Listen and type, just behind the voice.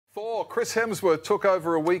Chris Hemsworth took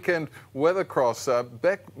over a weekend weathercross.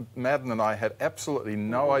 Beck Madden and I had absolutely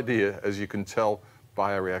no idea, as you can tell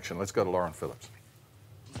by our reaction. Let's go to Lauren Phillips.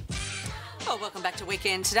 Well, welcome back to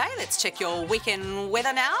Weekend Today. Let's check your weekend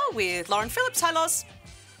weather now with Lauren Phillips. Hi, Loz.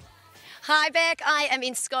 Hi, Beck. I am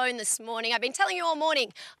in Scone this morning. I've been telling you all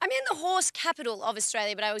morning, I'm in the horse capital of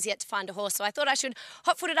Australia, but I was yet to find a horse, so I thought I should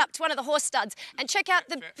hot-foot it up to one of the horse studs and check out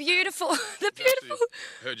the beautiful... I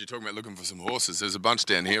heard you talking about looking for some horses. There's a bunch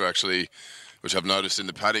down here, actually, which I've noticed in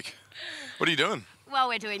the paddock. What are you doing? Well,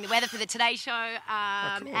 we're doing the weather for the Today Show,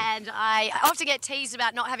 Cool. and I often get teased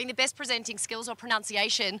about not having the best presenting skills or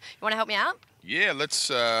pronunciation. You want to help me out? Yeah,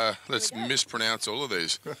 let's mispronounce all of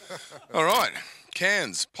these. All right.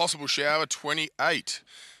 Cairns, possible shower, 28.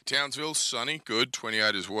 Townsville, sunny, good,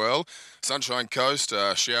 28 as well. Sunshine Coast,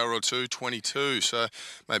 shower or two, 22. So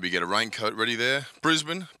maybe get a raincoat ready there.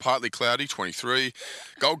 Brisbane, partly cloudy, 23.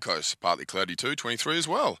 Gold Coast, partly cloudy too, 23 as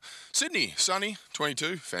well. Sydney, sunny,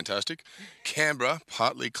 22, fantastic. Canberra,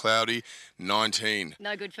 partly cloudy, 19.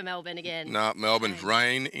 No good for Melbourne again. No, Melbourne,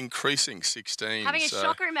 rain increasing, 16. Having a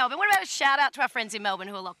shocker in Melbourne. What about a shout out to our friends in Melbourne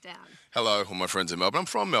who are locked down? Hello, all my friends in Melbourne. I'm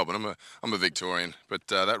from Melbourne. I'm a Victorian, but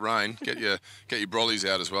that rain, get your brollies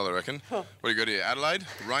out as well, I reckon. What do you got here? Adelaide,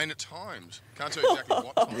 rain at times. Can't tell exactly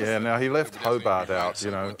what time. Yeah, now he left Hobart out,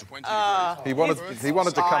 you know. He wanted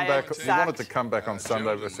to come back. He wanted to come back on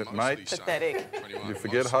Sunday, but I said, mate, pathetic. you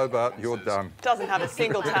forget Hobart, you're done. Doesn't have a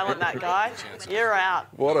single talent, that guy. You're out.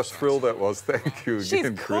 What a thrill that was. Thank you again,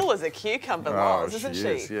 She's Chris. cool as a cucumber, Loz, isn't she?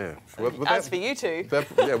 Is, yeah. Well, As for you two.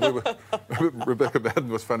 Rebecca Madden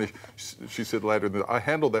was funny. She said later, I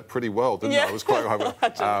handled that pretty well, didn't I? It was quite... I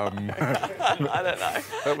don't know.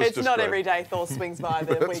 It's not great. every day Thor swings by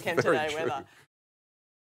the That's Weekend very Today true. weather.